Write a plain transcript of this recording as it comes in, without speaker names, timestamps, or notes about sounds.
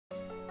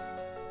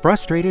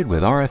Frustrated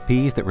with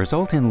RFPs that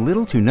result in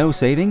little to no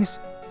savings?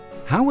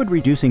 How would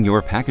reducing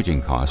your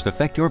packaging cost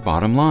affect your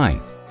bottom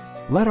line?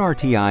 Let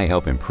RTI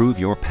help improve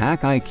your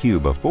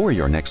PacIQ before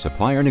your next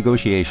supplier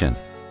negotiation.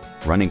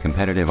 Running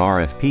competitive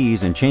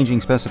RFPs and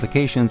changing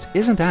specifications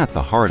isn't at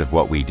the heart of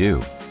what we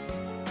do.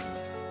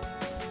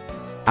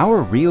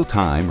 Our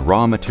real-time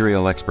raw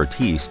material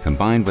expertise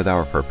combined with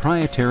our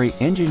proprietary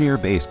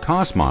engineer-based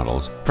cost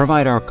models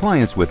provide our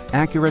clients with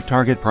accurate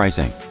target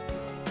pricing.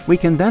 We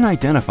can then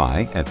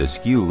identify at the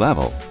SKU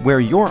level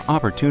where your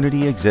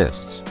opportunity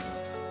exists.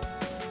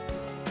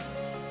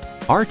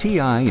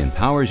 RTI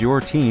empowers your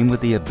team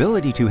with the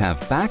ability to have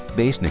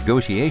fact-based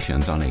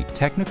negotiations on a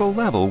technical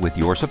level with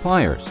your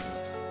suppliers.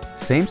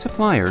 Same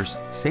suppliers,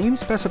 same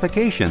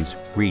specifications,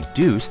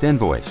 reduced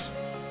invoice.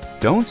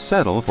 Don't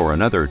settle for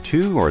another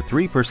 2 or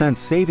 3%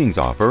 savings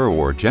offer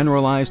or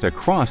generalized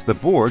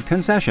across-the-board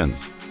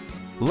concessions.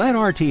 Let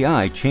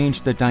RTI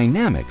change the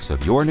dynamics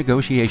of your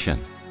negotiation.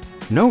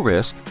 No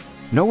risk,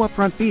 no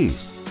upfront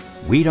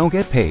fees. We don't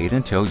get paid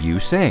until you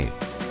save.